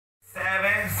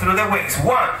through the wings.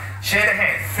 1, shake the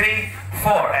hand. 3,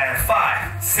 4, and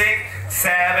 5, 6,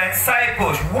 7, side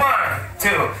push. 1,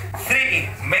 2, 3,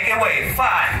 make it way.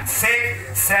 5,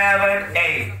 6, 7,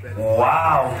 8.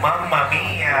 Wow, mamma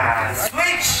mia.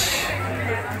 Switch.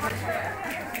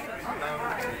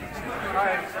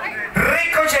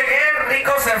 Rico llegué,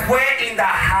 Rico se fue in the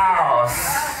house.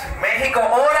 México,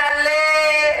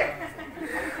 órale.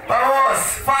 Vamos,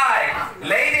 5.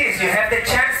 Ladies, you have the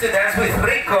chance to dance with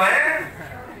Rico, eh?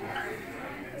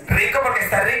 Rico porque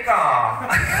está rico.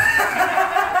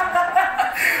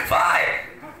 5.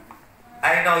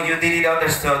 I know you did it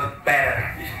understood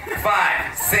better.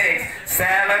 5, 6,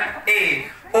 7, 8.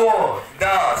 1,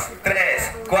 2,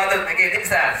 3, 4, aquí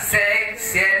lista. 6,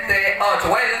 7, 8.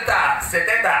 Vuelta.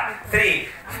 70. 3,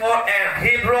 4, and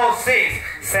hip roll. 6,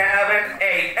 7,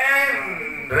 8.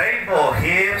 And rainbow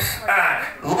hips and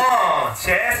long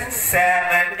chest.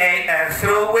 7, 8, and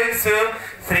through wings. 2,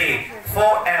 3,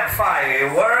 4, and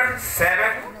 5. Work.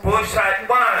 7, push right.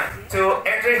 1, 2,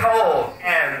 entry hold,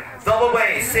 and double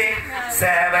way. 6,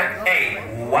 7, 8.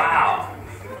 Wow.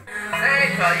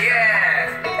 Yeah.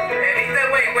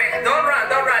 Wait. Don't run.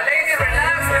 Ladies,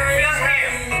 relax and feel him.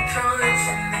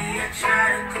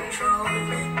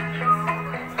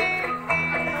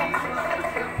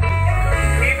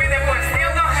 Keep it the point.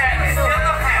 Still no habit.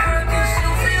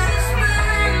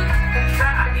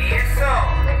 Eso.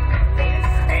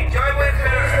 Enjoy with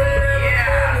her.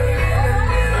 Yeah.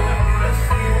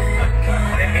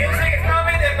 The music is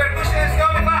coming. The percussion is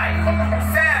coming. 5,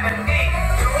 7, 8.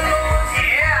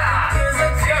 Yeah.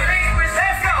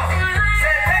 Let's go.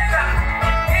 70.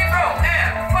 Hip roll.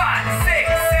 And 5, 6,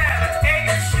 7,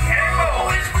 8. And go.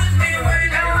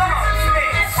 And long. 6,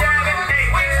 7,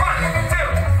 8. Wait. 1,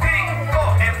 2, 3,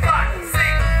 4, and 5,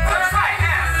 6. Push right.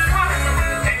 And 1,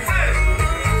 and 2,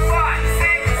 5,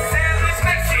 6, 7.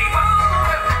 Respect. 1,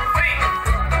 2, 3.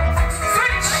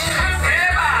 Switch.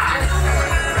 Eva.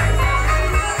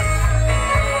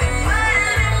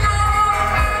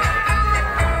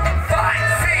 5,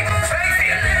 6, Tracy.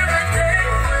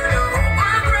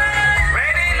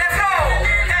 Ready? Let's go.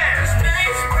 And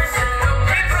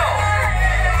hip roll.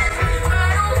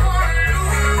 And 1,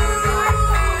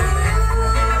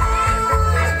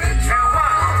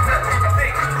 2,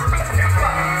 3, and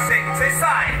 5, 6, say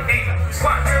side. 8,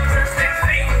 1, 2,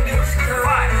 3,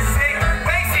 5, 6,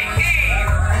 basic E.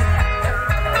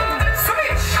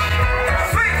 Switch.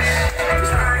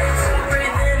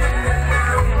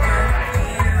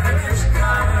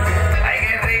 Ahí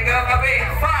que rico, papi.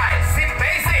 5, 6,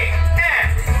 basic. And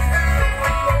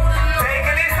take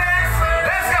a distance.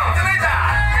 Let's go. Do it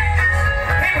that.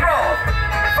 Hip roll.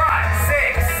 5,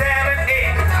 6, 7,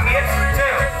 8. Hips.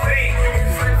 2, 3,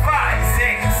 5,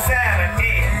 6, 7,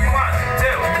 8. 1,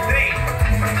 2, 3,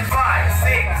 5,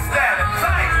 6, 7.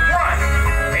 Side. 1,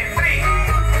 and 3,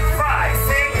 5,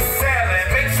 6, 7.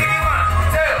 Big city. 1,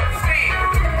 2, 3.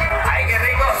 Ahí que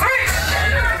rico. Switch.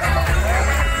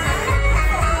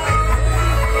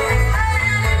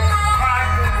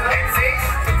 5, and 6,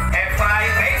 and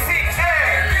 5, basic.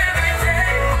 And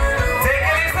take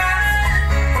a distance.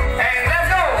 And let's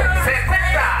go. 70.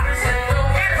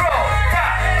 Hip roll. Ta,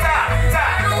 ta, ta.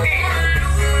 E.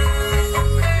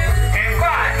 And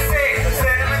 5, 6,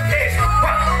 7, 8.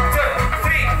 1, 2,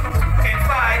 3, and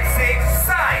 5, 6.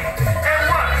 Side. And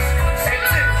 1, and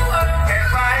 2, and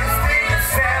 5, 6,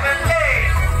 7,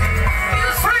 8.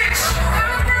 Switch.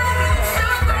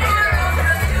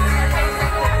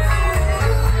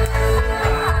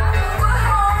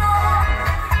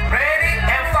 Ready?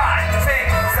 And 5,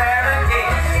 6, 7,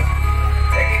 8.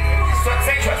 Take it.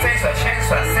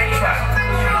 Sensual.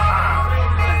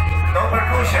 No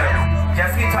percussion.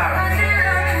 Just guitar.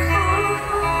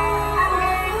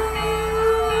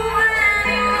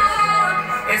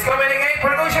 It's coming